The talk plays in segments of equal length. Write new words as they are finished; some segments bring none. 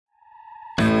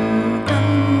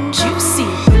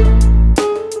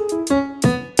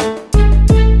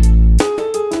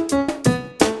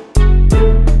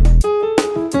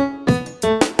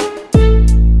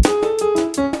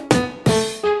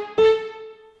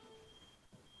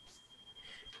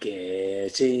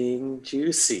Getting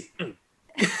juicy.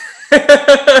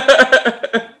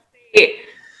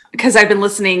 Because I've been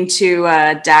listening to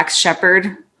Dax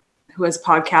Shepard, who has a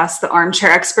podcast, The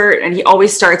Armchair Expert, and he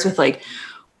always starts with like,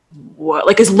 what,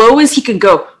 like as low as he can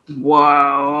go.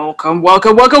 Welcome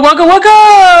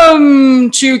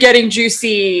to Getting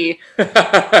Juicy.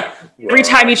 Every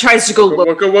time he tries to go low.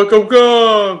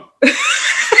 Welcome.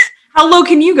 How low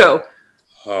can you go?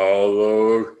 How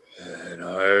low can I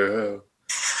go?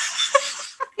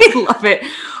 I love it.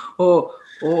 Oh.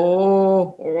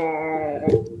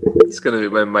 It's gonna be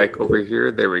my mic over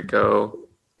here. There we go.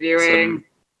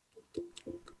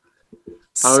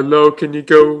 How low can you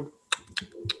go?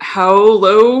 How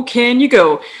low can you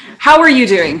go? How are you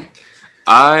doing?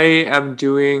 I am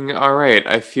doing all right.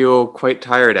 I feel quite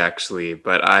tired actually,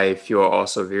 but I feel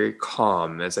also very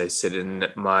calm as I sit in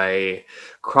my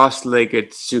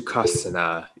cross-legged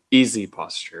Sukhasana easy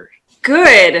posture.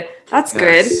 Good. That's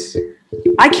Yes. good.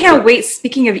 I can't wait.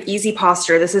 Speaking of easy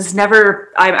posture, this is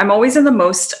never, I'm always in the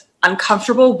most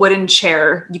uncomfortable wooden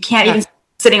chair. You can't even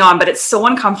sitting on, but it's so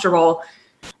uncomfortable.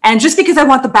 And just because I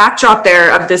want the backdrop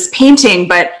there of this painting,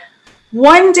 but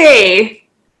one day,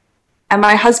 and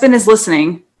my husband is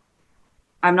listening,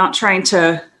 I'm not trying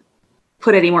to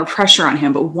put any more pressure on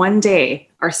him, but one day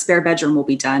our spare bedroom will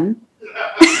be done.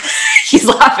 He's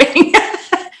laughing.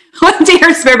 One day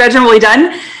our spare bedroom will be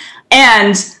done.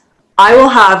 And I will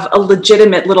have a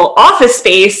legitimate little office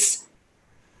space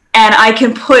and I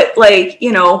can put like,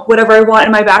 you know, whatever I want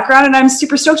in my background. And I'm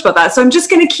super stoked about that. So I'm just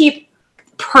going to keep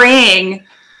praying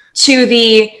to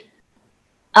the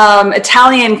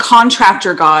Italian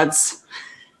contractor gods,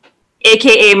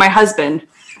 AKA my husband.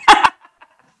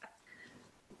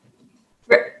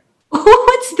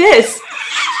 What's this?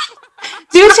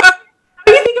 Dude, how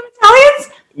do you think of Italians?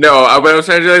 No, I was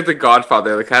trying to do like the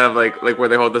Godfather, like kind of like where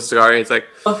they hold the cigar and it's like,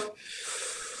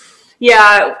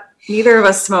 yeah, neither of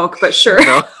us smoke, but sure.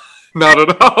 no, not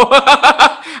at all.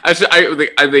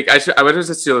 I went to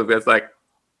just feel this like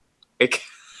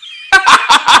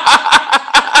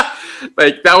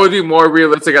that would be more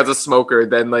realistic as a smoker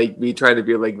than like me trying to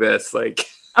be like this. Like,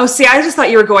 oh, see, I just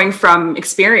thought you were going from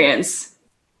experience.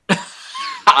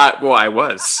 Well, I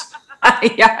was.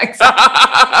 Yeah, exactly.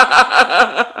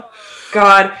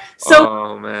 God. So,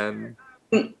 oh man,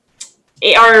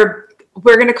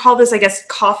 we're going to call this, I guess,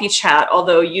 coffee chat,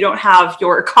 although you don't have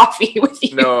your coffee with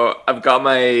you. No, I've got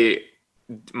my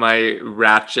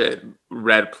ratchet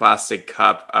red plastic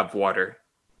cup of water.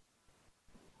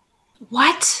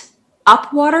 What?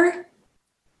 Up water?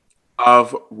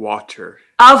 Of water.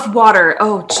 Of water.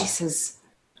 Oh, Jesus.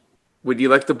 Would you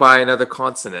like to buy another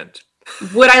consonant?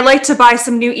 Would I like to buy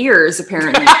some new ears,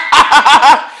 apparently?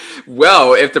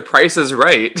 Well, if the price is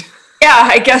right. Yeah,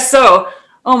 I guess so.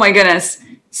 Oh my goodness.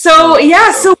 So,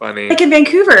 yeah, so funny. Like in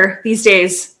Vancouver these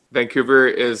days. Vancouver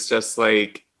is just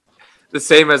like the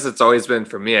same as it's always been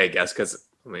for me, I guess, because,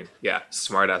 I mean, yeah,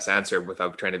 smart-ass answer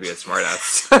without trying to be a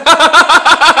smart-ass.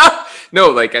 No,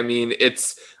 like, I mean,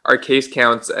 it's, our case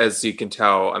counts, as you can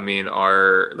tell, I mean,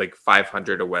 are like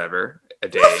 500 or whatever a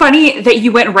day. It's funny that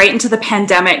you went right into the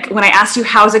pandemic when I asked you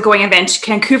how's it going in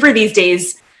Vancouver these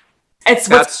days.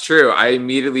 That's true. I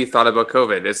immediately thought about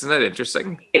COVID. Isn't that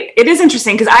interesting? It is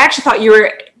interesting because I actually thought you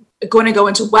were going to go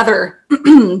into weather.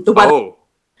 The weather. Oh,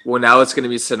 well, now it's going to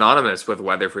be synonymous with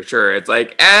weather for sure. It's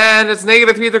like, and it's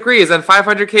 -3 degrees and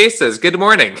 500 cases. Good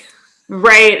morning.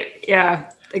 Right.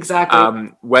 Yeah,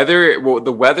 exactly. Weather. Well,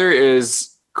 the weather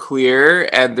is clear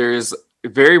and there's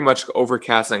very much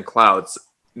overcast and clouds.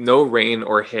 No rain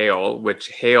or hail, which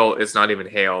hail is not even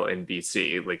hail in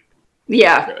BC. Like,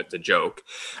 yeah, it's a joke.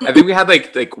 I think we had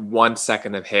like 1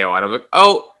 second of hail, and I'm like,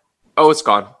 oh, it's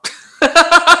gone.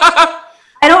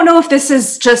 I don't know if this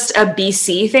is just a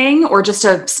BC thing or just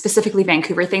a specifically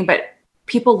Vancouver thing, but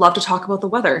people love to talk about the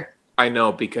weather. I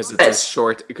know because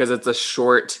it's a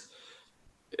short,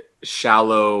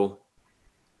 shallow,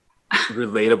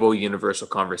 relatable, universal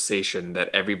conversation that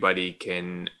everybody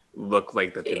can look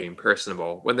like that they're being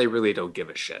personable when they really don't give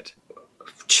a shit.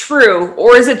 True.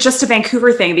 Or is it just a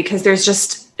Vancouver thing because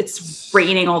it's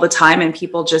raining all the time and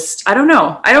people just, I don't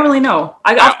know. I don't really know.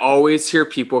 I always hear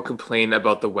people complain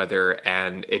about the weather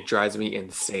and it drives me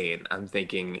insane. I'm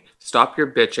thinking, stop your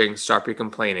bitching, stop your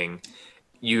complaining.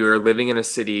 You're living in a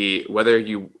city, whether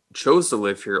you chose to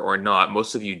live here or not.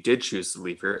 Most of you did choose to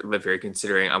live here,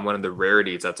 considering I'm one of the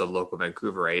rarities that's a local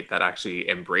Vancouverite that actually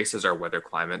embraces our weather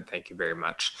climate. Thank you very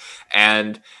much.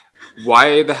 And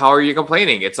why the hell are you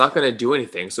complaining? It's not going to do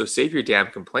anything. So save your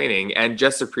damn complaining and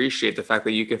just appreciate the fact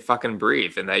that you can fucking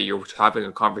breathe and that you're having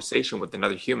a conversation with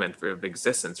another human for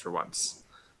existence for once.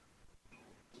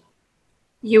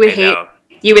 You would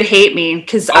hate me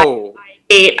because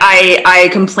I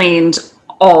complained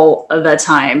all the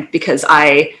time because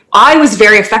I was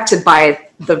very affected by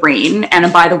the rain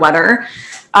and by the weather.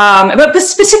 But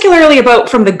this particularly about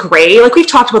from the gray, like we've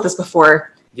talked about this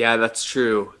before. Yeah, that's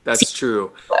true. That's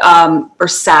true. Or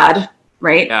sad,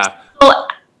 right? Yeah. Well,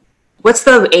 what's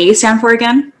the A stand for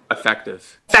again?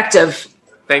 Effective. Effective.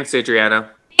 Thanks, Adriano.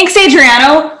 Thanks,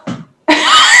 Adriano.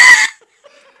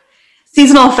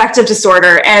 Seasonal affective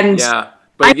disorder. And yeah.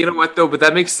 But you know what, though? But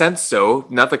that makes sense, though.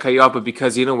 Not to cut you off, but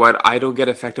because you know what? I don't get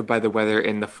affected by the weather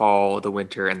in the fall, the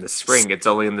winter, and the spring. It's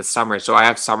only in the summer. So I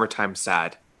have summertime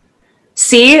sad.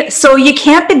 See? So you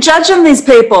can't be judging these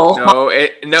people. No,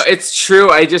 it's true.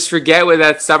 I just forget when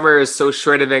that summer is so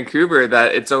short in Vancouver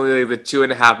that it's only like the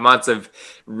 2.5 months of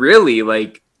really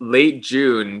like late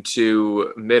June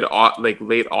to late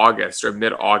August or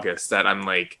mid August that I'm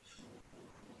like.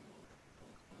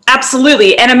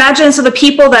 Absolutely. And imagine, so the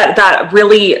people that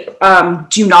really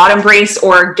do not embrace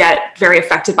or get very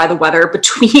affected by the weather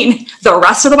between the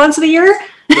rest of the months of the year.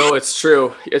 No, it's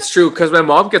true. It's true because my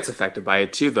mom gets affected by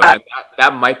it too, though. And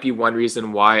that might be one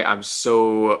reason why I'm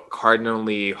so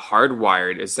cardinally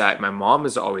hardwired is that my mom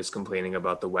is always complaining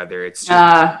about the weather. It's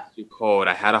too cold.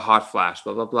 I had a hot flash,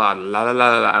 blah, blah, blah, la, la,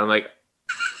 la, la. I'm like,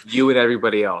 you and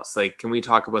everybody else. Like, can we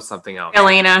talk about something else?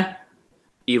 Elena,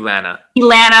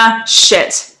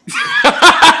 shit.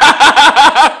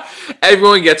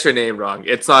 Everyone gets her name wrong.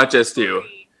 It's not just you.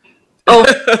 Oh.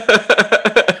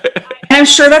 And I'm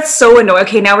sure that's so annoying.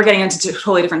 Okay, now we're getting into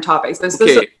totally different topics. This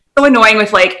is so annoying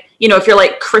with like, you know, if you're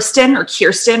like Kristen or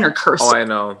Kirsten or Kirsten. Oh, I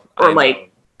know. Or like,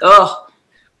 ugh.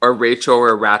 Or Rachel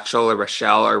or Rachel or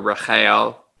Rochelle or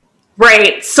Rachel.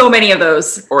 Right, so many of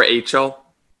those. Or Achel.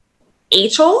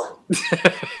 Achel?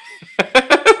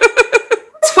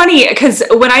 It's funny because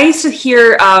when I used to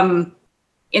hear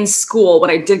in school, when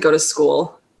I did go to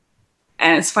school,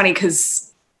 and it's funny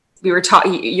because you were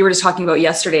just talking about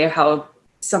yesterday how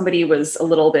somebody was a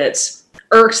little bit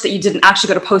irked that you didn't actually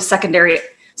go to post-secondary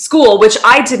school, which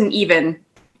I didn't even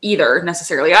either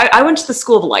necessarily. I went to the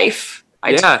School of Life.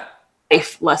 I took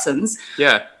life lessons.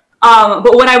 Yeah.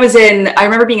 But when I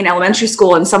remember being in elementary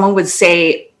school and someone would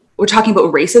say, we're talking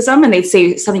about racism, and they'd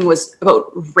say something was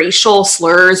about racial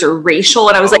slurs or racial.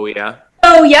 And I was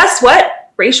oh yes,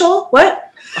 what? Racial?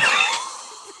 What?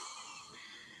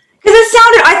 Because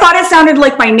I thought it sounded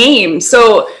like my name.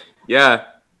 So yeah.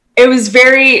 It was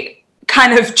very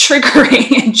kind of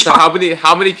triggering. So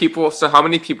how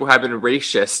many people have been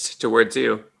racist towards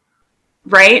you?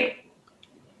 Right?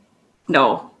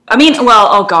 No. I mean, well,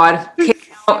 oh God. Okay,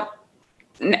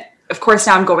 of course,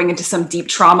 now I'm going into some deep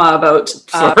trauma about...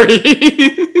 Sorry.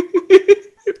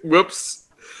 Whoops.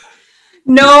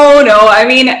 No. I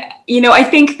mean, you know, I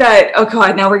think that... Oh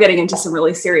God, now we're getting into some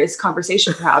really serious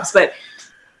conversation perhaps, but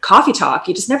coffee talk,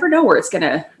 you just never know where it's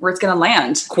gonna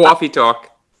land. Coffee talk.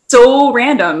 So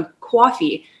random.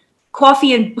 Coffee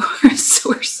and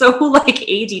we're so like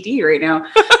ADD right now.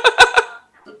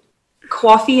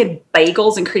 Coffee and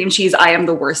bagels and cream cheese. I am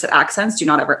the worst at accents. Do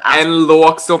not ever ask. And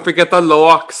lox. Don't forget the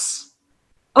lox.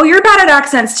 Oh, you're bad at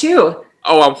accents too.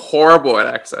 Oh, I'm horrible at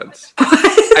accents.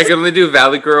 I can only do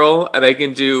Valley Girl, and I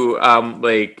can do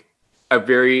I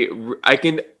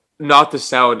can, not to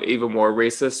sound even more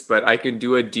racist, but I can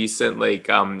do a decent like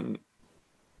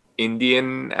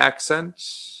Indian accent.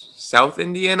 South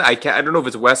Indian? I don't know if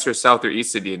it's West or South or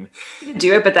East Indian. You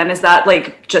do it, but then is that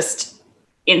like just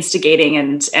instigating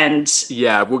and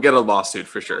yeah, we'll get a lawsuit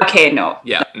for sure. Okay, no.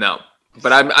 Yeah, no.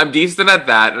 But I'm decent at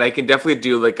that, and I can definitely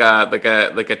do like a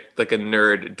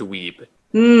nerd dweeb.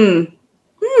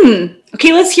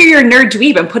 Okay, let's hear your nerd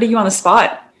dweeb. I'm putting you on the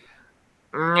spot.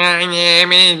 My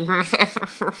name is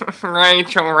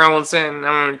Rachel Rosen.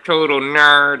 I'm a total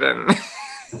nerd and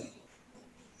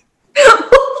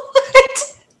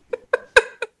What?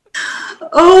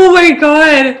 Oh my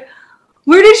God.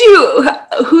 Who did you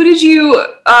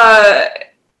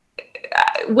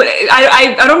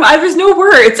there's no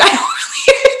words.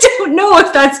 I don't know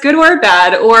if that's good or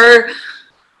bad, or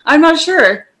I'm not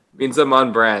sure. Means I'm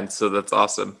on brand, so that's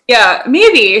awesome. Yeah,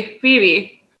 maybe. Yeah.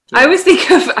 I always think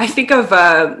of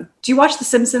do you watch The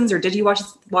Simpsons, or did you watch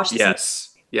The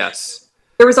Simpsons? Yes.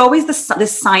 There was always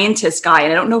this scientist guy,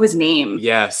 and I don't know his name.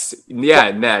 Yes.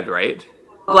 Yeah, Ned, right?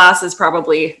 Glasses,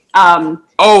 probably.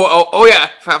 Oh yeah.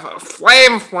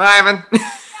 Flame flavin'.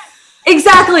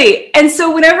 Exactly. And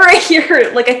so whenever I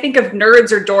hear, like, I think of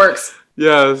nerds or dorks.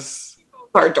 Yes.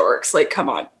 Are dorks. Like, come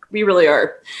on. We really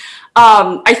are.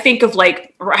 I think of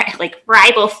like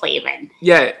riboflavin.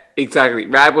 Yeah, exactly.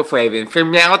 Riboflavin.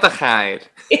 Formaldehyde.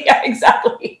 Yeah,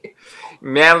 exactly.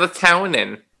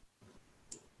 Melatonin.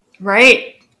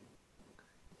 Right.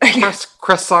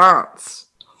 Croissants.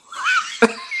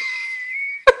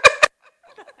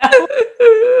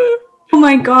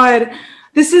 my God.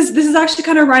 This is actually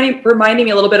kind of reminding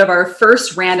me a little bit of our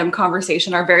first random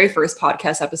conversation, our very first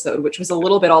podcast episode, which was a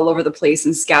little bit all over the place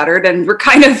and scattered. And we're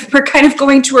kind of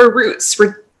going to our roots.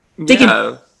 We're digging.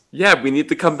 Yeah, we need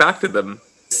to come back to them.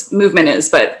 This movement is,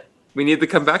 but we need to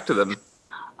come back to them.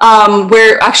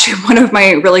 Where actually one of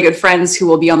my really good friends who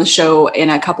will be on the show in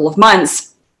a couple of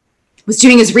months was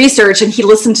doing his research, and he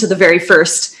listened to the very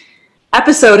first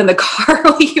episode in the car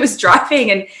while he was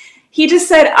driving, and he just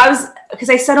said, because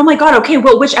I said, oh my God, okay,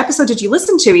 well, which episode did you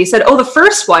listen to? He said, oh, the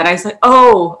first one. I was like,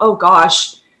 oh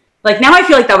gosh. Like, now I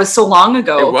feel like that was so long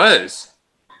ago. It was.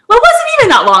 Well, it wasn't even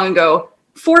that long ago.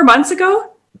 4 months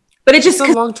ago. But it's a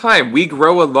long time. We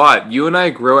grow a lot. You and I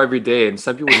grow every day, and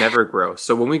some people never grow.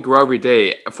 So when we grow every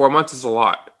day, 4 months is a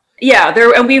lot. Yeah,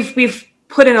 and we've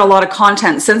put in a lot of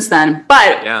content since then.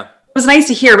 But yeah. It was nice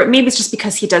to hear, but maybe it's just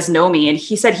because he does know me. And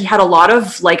he said he had a lot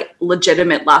of like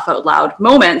legitimate laugh out loud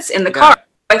moments in the car.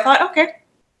 I thought, okay,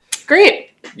 great.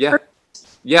 Yeah.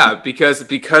 Yeah,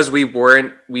 because we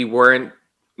weren't,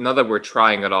 not that we're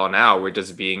trying at all now, we're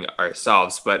just being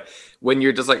ourselves. But when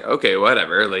you're just like, okay,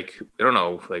 whatever, like, I don't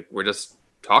know, like, we're just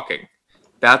talking.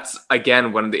 That's,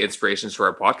 again, one of the inspirations for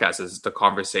our podcast is the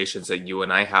conversations that you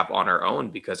and I have on our own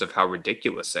because of how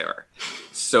ridiculous they are.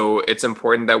 So it's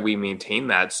important that we maintain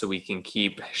that so we can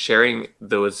keep sharing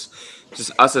those,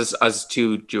 just us as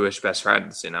two Jewish best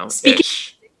friends, you know? Speaking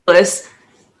of ridiculous.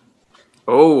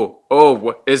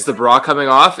 Oh, is the bra coming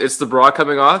off? Is the bra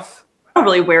coming off? I don't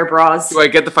really wear bras. Do I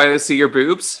get to finally see your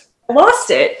boobs? I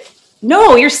lost it.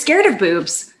 No, you're scared of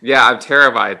boobs. Yeah, I'm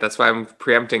terrified. That's why I'm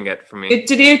preempting it for me.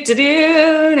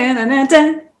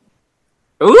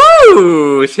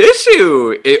 Ooh,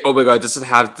 tissue. Oh my God, does it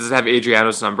have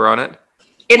Adriano's number on it?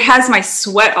 It has my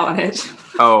sweat on it.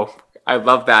 Oh, I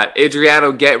love that.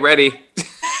 Adriano, get ready.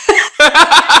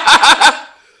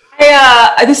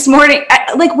 This morning,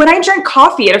 like when I drink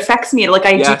coffee, it affects me. Like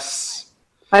yes.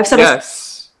 I thought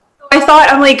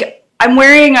I'm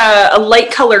wearing a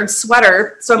light colored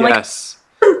sweater, so I'm like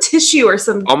some tissue or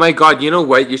some. Oh my God! You know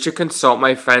what? You should consult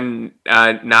my friend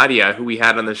Nadia, who we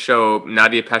had on the show,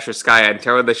 Nadia Petroskaya, and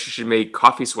tell her that she should make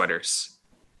coffee sweaters.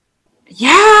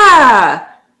 Yeah.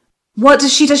 What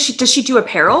does she do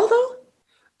apparel though?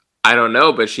 I don't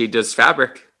know, but she does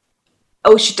fabric.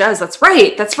 Oh, she does. That's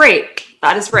right. That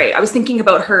is right. I was thinking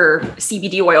about her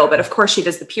CBD oil, but of course she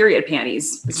does the period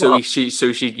panties. So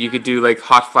you could do like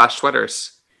hot flash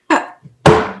sweaters.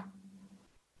 Again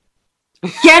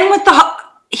with the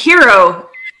Hiiro,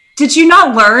 did you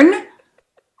not learn?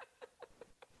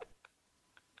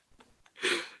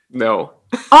 No.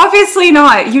 Obviously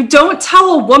not. You don't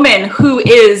tell a woman who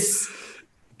is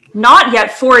not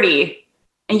yet 40,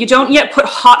 and you don't yet put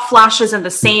hot flashes in the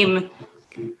same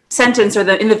sentence or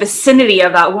in the vicinity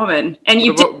of that woman. And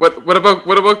you what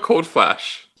about cold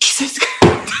flash? Jesus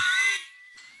Christ.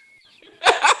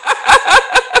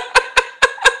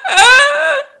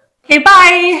 Okay,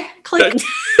 bye. Click.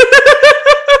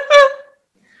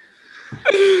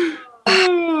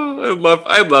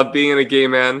 I love being a gay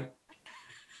man.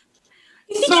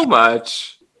 So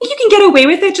much. You can get away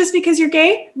with it just because you're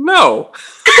gay? No.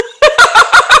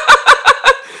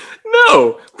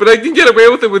 No, but I can get away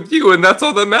with it with you, and that's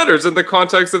all that matters in the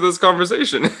context of this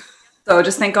conversation. So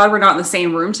just thank God we're not in the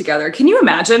same room together. Can you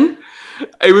imagine?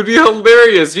 It would be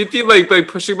hilarious. You'd be like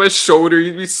pushing my shoulder.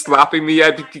 You'd be slapping me.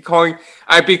 I'd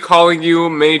be calling you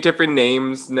many different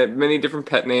names, many different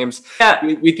pet names. Yeah.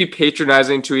 We'd be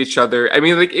patronizing to each other. I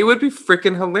mean, like, it would be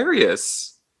freaking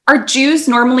hilarious. Are Jews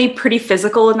normally pretty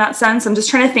physical in that sense? I'm just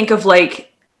trying to think of like,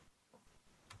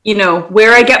 you know,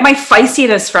 where I get my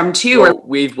feistiness from too. Well,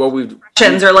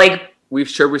 we've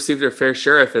sure received our fair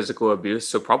share of physical abuse,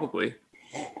 so probably.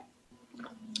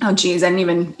 Oh geez, I didn't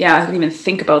even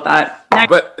think about that.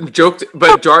 But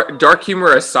dark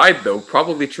humor aside, though,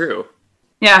 probably true.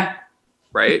 Yeah.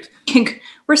 Right?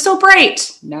 We're so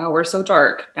bright. Now we're so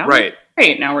dark. Now right.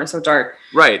 Great. Now we're so dark.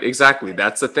 Right, exactly.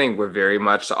 That's the thing. We're very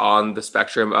much on the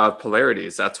spectrum of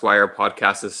polarities. That's why our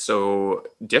podcast is so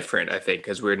different, I think,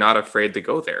 because we're not afraid to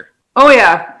go there. Oh,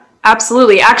 yeah,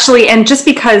 absolutely. Actually, and just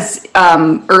because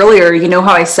earlier, you know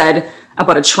how I said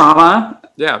about a trauma?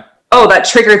 Yeah. Oh, that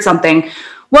triggered something.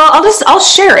 Well, I'll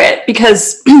share it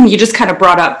because you just kind of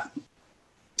brought up,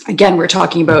 again, we're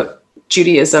talking about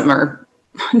Judaism, or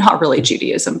not really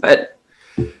Judaism, but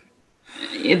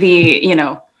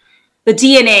the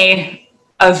DNA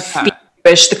of being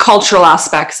Jewish, the cultural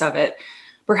aspects of it,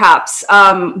 perhaps.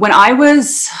 When I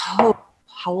was, how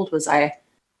old was I?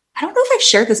 I don't know if I've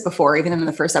shared this before, even in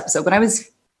the first episode. When I was,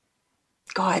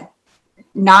 9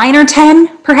 or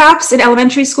 10, perhaps, in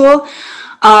elementary school,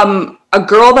 a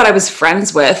girl that I was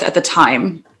friends with at the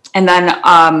time, And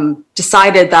then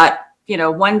decided that,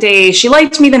 one day she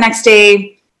liked me, the next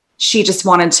day she just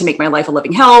wanted to make my life a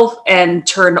living hell and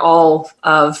turned all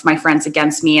of my friends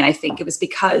against me. And I think it was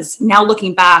because now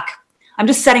looking back, I'm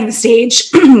just setting the stage,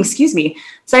 excuse me,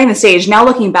 setting the stage. Now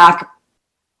looking back,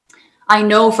 I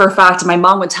know for a fact, my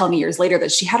mom would tell me years later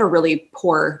that she had a really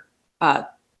poor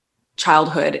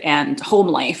childhood and home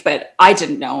life, but I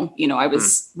didn't know, I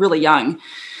was really young.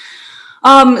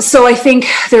 So I think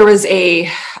there was a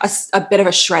bit of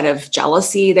a shred of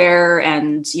jealousy there,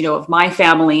 and, of my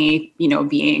family,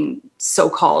 being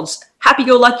so-called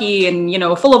happy-go-lucky and,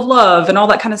 full of love and all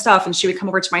that kind of stuff. And she would come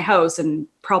over to my house and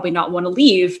probably not want to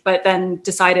leave, but then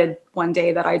decided one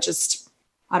day that I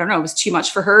don't know, it was too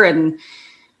much for her. And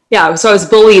yeah, so I was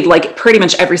bullied like pretty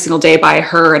much every single day by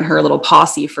her and her little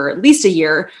posse for at least a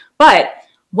year. But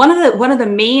one of the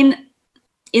main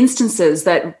instances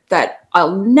that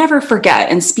I'll never forget,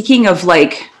 and speaking of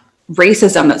like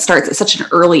racism that starts at such an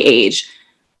early age.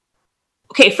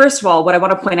 Okay, first of all, what I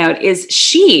want to point out is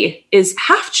she is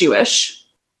half Jewish.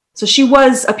 So she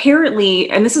was apparently,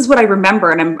 and this is what I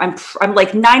remember, and I'm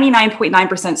like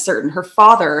 99.9% certain, her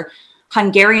father,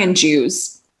 Hungarian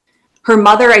Jews. Her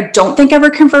mother, I don't think ever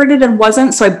converted and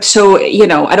wasn't. So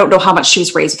I don't know how much she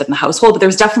was raised within the household, but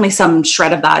there's definitely some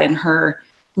shred of that in her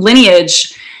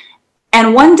lineage.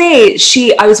 And one day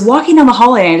I was walking down the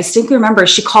hallway and I distinctly remember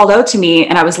she called out to me,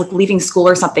 and I was like leaving school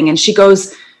or something. And she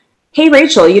goes, "Hey,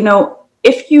 Rachel,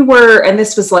 if you were," and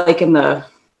this was like in the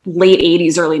late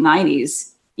 80s, early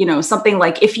 90s, something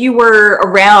like if you were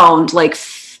around, like,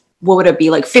 what would it be,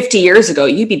 like 50 years ago,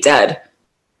 you'd be dead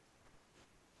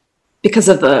because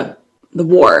of the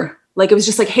war. Like, it was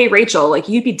just like, "Hey, Rachel, like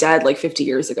you'd be dead like 50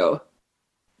 years ago."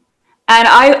 And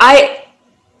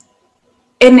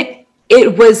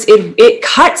it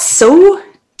cut so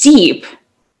deep,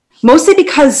 mostly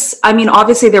because,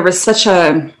 obviously there was such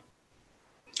a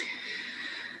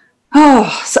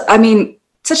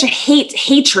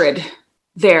hatred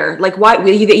there. Like, why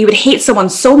you would hate someone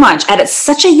so much at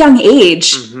such a young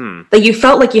age that you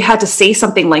felt like you had to say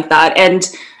something like that. And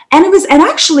it was, and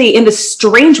actually in a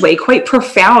strange way, quite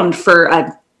profound for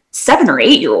a 7 or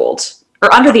 8 year old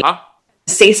or under the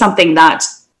say something that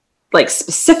like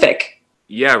specific.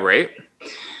 Yeah, right.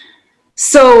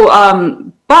 So,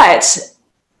 but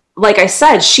like I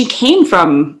said, she came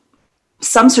from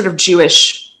some sort of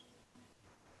Jewish,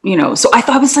 so I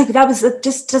thought, it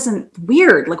just doesn't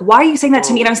weird. Like, why are you saying that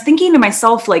to me? And I was thinking to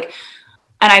myself, like,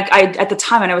 and I at the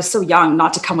time, and I was so young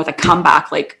not to come with a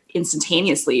comeback, like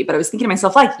instantaneously, but I was thinking to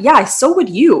myself, like, yeah, so would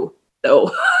you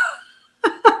though.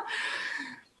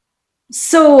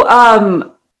 So,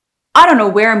 I don't know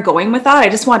where I'm going with that. I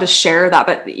just wanted to share that,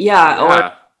 but yeah.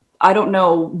 Or I don't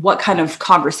know what kind of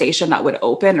conversation that would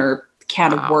open or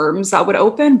can of worms that would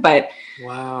open, but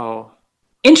wow.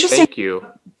 Interesting. Thank you.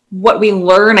 What we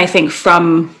learn, I think,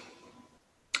 from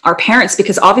our parents,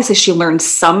 because obviously she learned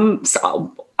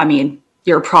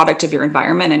you're a product of your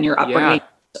environment and your upbringing,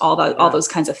 all those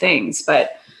kinds of things,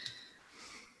 but.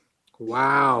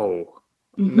 Wow.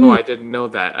 No, I didn't know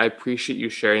that. I appreciate you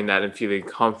sharing that and feeling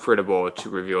comfortable to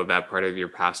reveal that part of your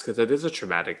past, because it is a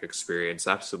traumatic experience.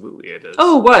 Absolutely, it is.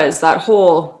 Oh, it was that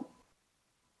whole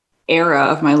era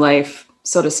of my life,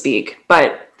 so to speak.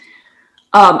 But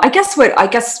I guess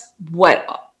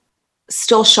what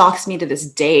still shocks me to this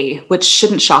day, which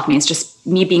shouldn't shock me, it's just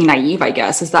me being naive, I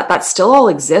guess, is that still all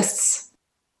exists.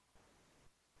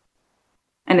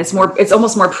 And it's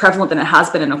almost more prevalent than it has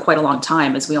been in quite a long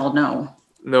time, as we all know.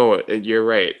 No, you're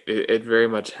right. It very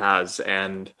much has.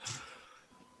 And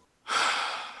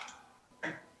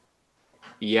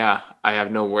yeah, I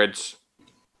have no words.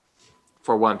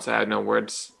 For once, I had no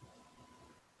words.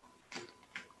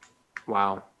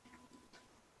 Wow.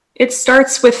 It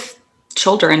starts with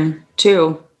children,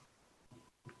 too.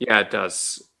 Yeah, it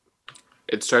does.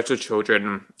 It starts with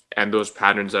children and those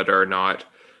patterns that are not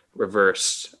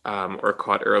reversed or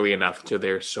caught early enough until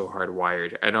they're so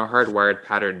hardwired. And our hardwired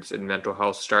patterns in mental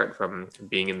health start from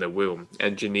being in the womb.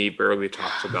 And Janine Burley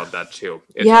talks about that too.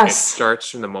 It starts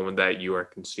from the moment that you are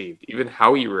conceived, even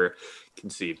how you were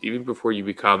conceived, even before you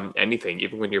become anything,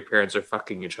 even when your parents are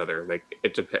fucking each other. Like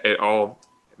it all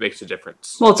makes a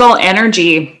difference. Well, it's all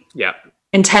energy. Yeah.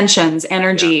 Intentions,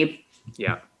 energy.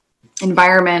 Yeah.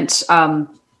 Environment,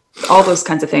 all those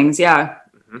kinds of things. Yeah.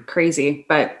 Crazy.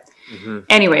 But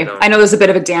anyway, I know there's a bit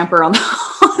of a damper on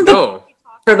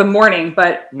for the morning,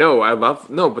 but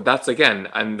but that's, again,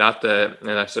 and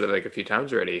I've said it like a few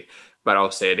times already, but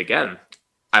I'll say it again.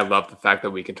 I love the fact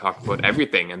that we can talk about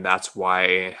everything, and that's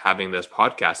why having this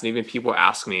podcast. And even people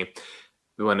ask me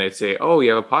when they say, "Oh,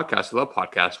 you have a podcast? I love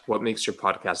podcasts. What makes your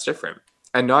podcast different?"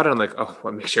 And not on like, oh,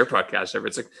 what makes your podcast ever?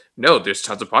 It's like, no, there's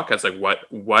tons of podcasts. Like,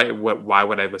 why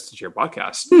would I listen to your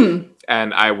podcast?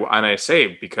 And I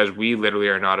say, because we literally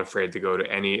are not afraid to go to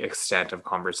any extent of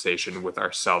conversation with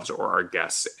ourselves or our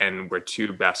guests, and we're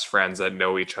two best friends that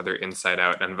know each other inside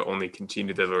out and have only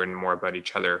continued to learn more about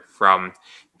each other from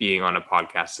being on a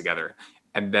podcast together.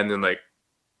 And then they're like,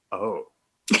 oh,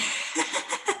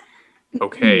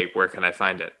 okay, where can I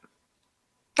find it?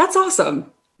 That's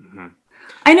awesome. Mm-hmm.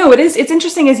 I know it is. It's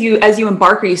interesting as you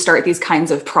embark or you start these kinds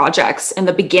of projects. In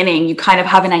the beginning, you kind of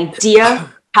have an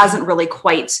idea, hasn't really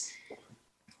quite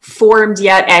formed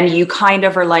yet, and you kind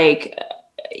of are like,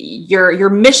 your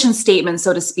mission statement,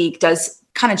 so to speak, does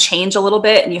kind of change a little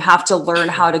bit, and you have to learn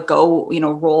how to go,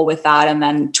 roll with that and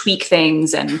then tweak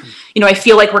things. And I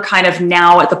feel like we're kind of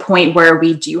now at the point where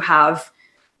we do have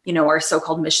our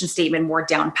so-called mission statement more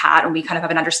down pat, and we kind of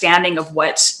have an understanding of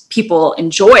what people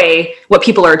enjoy, what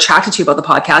people are attracted to about the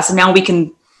podcast. And now we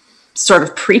can sort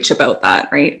of preach about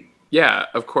that, right? Yeah,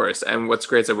 of course. And what's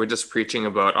great is that we're just preaching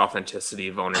about authenticity,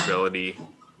 vulnerability,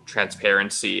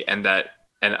 transparency, and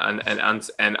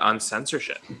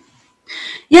uncensorship.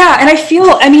 Yeah. And I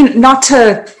feel, not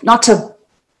to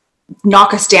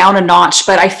knock us down a notch,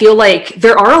 but I feel like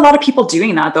there are a lot of people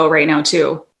doing that though right now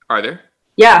too. Are there?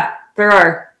 Yeah, there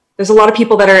are. There's a lot of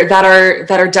people that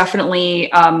are definitely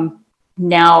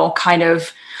now kind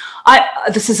of.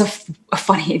 This is a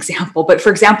funny example, but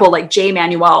for example, like Jay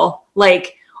Manuel,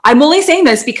 like I'm only saying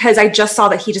this because I just saw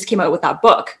that he just came out with that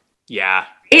book. Yeah.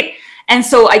 Right? And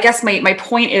so I guess my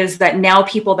point is that now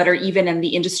people that are even in the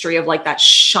industry of like that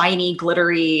shiny,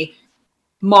 glittery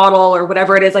model or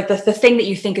whatever it is, like the thing that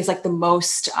you think is like the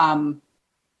most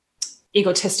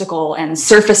egotistical and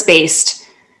surface-based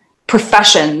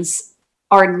professions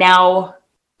are now,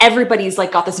 everybody's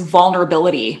like got this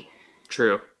vulnerability.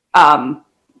 True.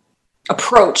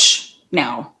 Approach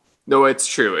now. No, it's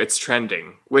true. It's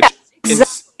trending, which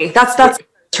exactly. That's what I'm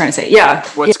trying to say. Yeah.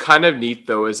 What's kind of neat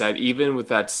though is that even with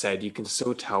that said, you can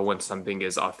so tell when something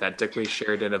is authentically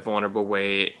shared in a vulnerable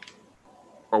way,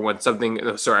 or when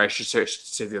something. Sorry, I should say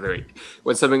the other way.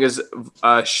 When something is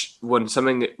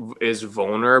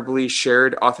vulnerably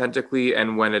shared authentically,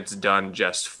 and when it's done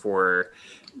just for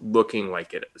looking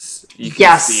like it is, you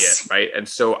can see it, right? And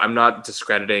so I'm not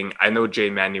discrediting. I know Jay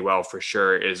Manuel for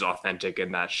sure is authentic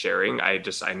in that sharing. I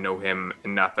know him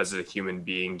enough as a human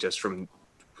being just from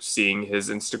seeing his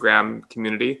Instagram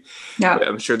community. Yeah,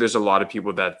 I'm sure there's a lot of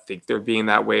people that think they're being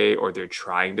that way or they're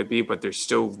trying to be, but they're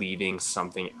still leaving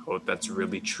something out that's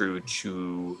really true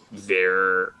to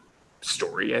their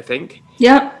story, I think.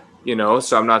 Yeah.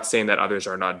 So I'm not saying that others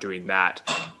are not doing that,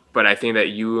 but I think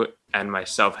that you and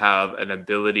myself have an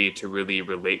ability to really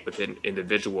relate with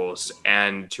individuals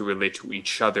and to relate to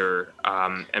each other,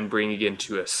 and bring it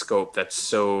into a scope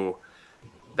that's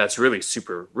really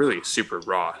super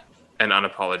raw and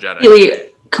unapologetic.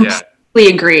 Really, completely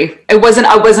agree. I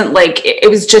wasn't like, it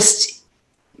was just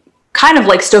kind of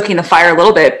like stoking the fire a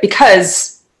little bit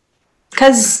because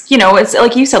it's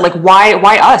like you said, like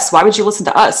why us? Why would you listen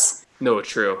to us? No,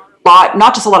 true.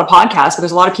 Not just a lot of podcasts, but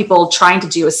there's a lot of people trying to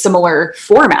do a similar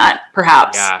format,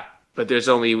 perhaps. Yeah, but there's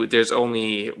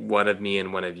only one of me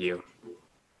and one of you.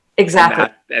 Exactly.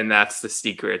 And that's the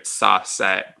secret sauce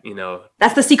that,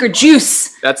 That's the secret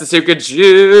juice. That's the secret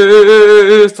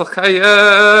juice.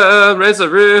 Raise the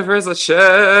roof, raise the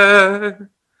shed.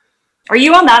 Are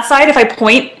you on that side if I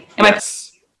point?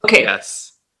 Yes. Okay.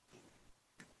 Yes.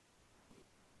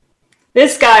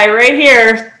 This guy right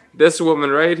here. This woman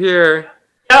right here.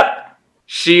 Yep.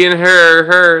 She and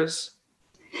hers.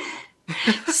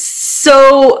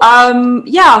 So,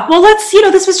 yeah, well, let's,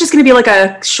 this was just going to be like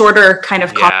a shorter kind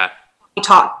of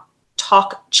talk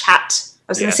chat. I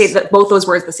was going to say that both those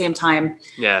words at the same time.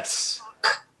 Yes.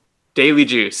 Daily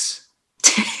juice.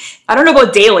 I don't know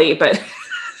about daily, but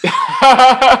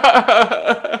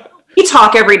we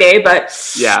talk every day,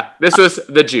 but yeah, this was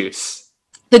the juice.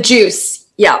 The juice.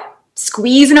 Yeah.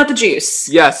 Squeezing out the juice.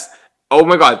 Yes. Oh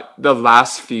my God. The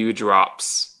last few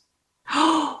drops.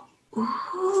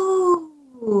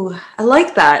 Ooh, I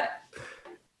like that.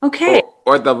 Okay.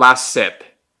 Or the last sip.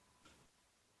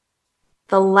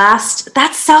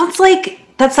 That sounds like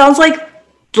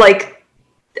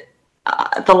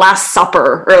the Last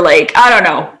Supper, or like, I don't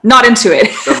know, not into it.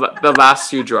 the last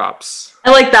few drops.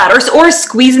 I like that, or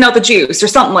squeezing out the juice, or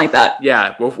something like that.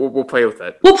 Yeah, we'll play with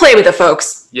it. We'll play with it,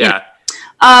 folks. Yeah.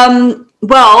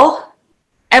 Well,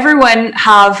 everyone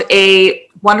have a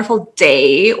wonderful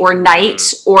day, or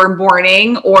night, or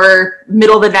morning, or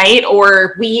middle of the night,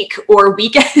 or week, or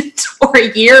weekend, or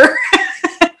a year.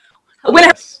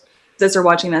 Whenever this or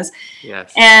watching this.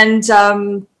 Yes. And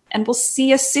and we'll see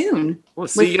you soon. We'll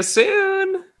see you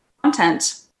soon.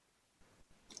 Content.